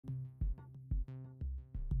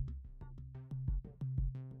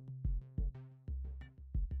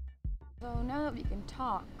So now that we can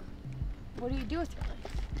talk, what do you do with your life?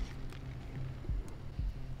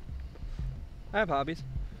 I have hobbies.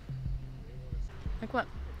 Like what?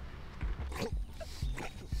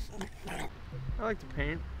 I like to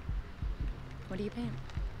paint. What do you paint?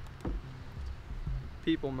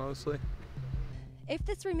 People mostly. If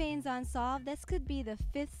this remains unsolved, this could be the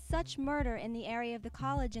 5th such murder in the area of the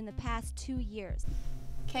college in the past 2 years.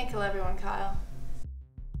 Can't kill everyone, Kyle.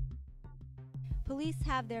 Police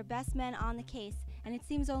have their best men on the case, and it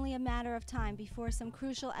seems only a matter of time before some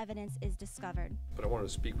crucial evidence is discovered. But I wanted to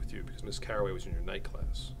speak with you because Miss Caraway was in your night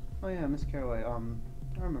class. Oh yeah, Miss Caraway.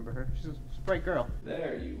 I remember her. She's a bright girl.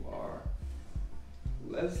 There you are.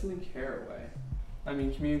 Leslie Caraway. I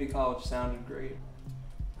mean, community college sounded great.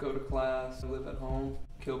 Go to class, live at home,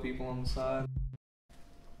 kill people on the side.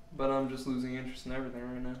 But I'm just losing interest in everything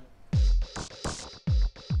right now.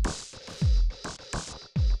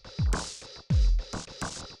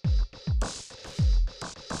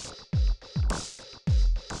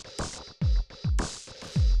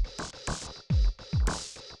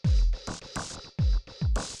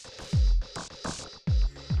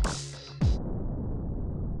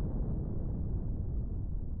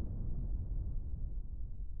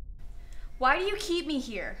 Why do you keep me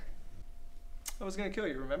here? I was gonna kill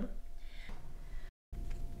you, remember?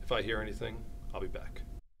 If I hear anything, I'll be back.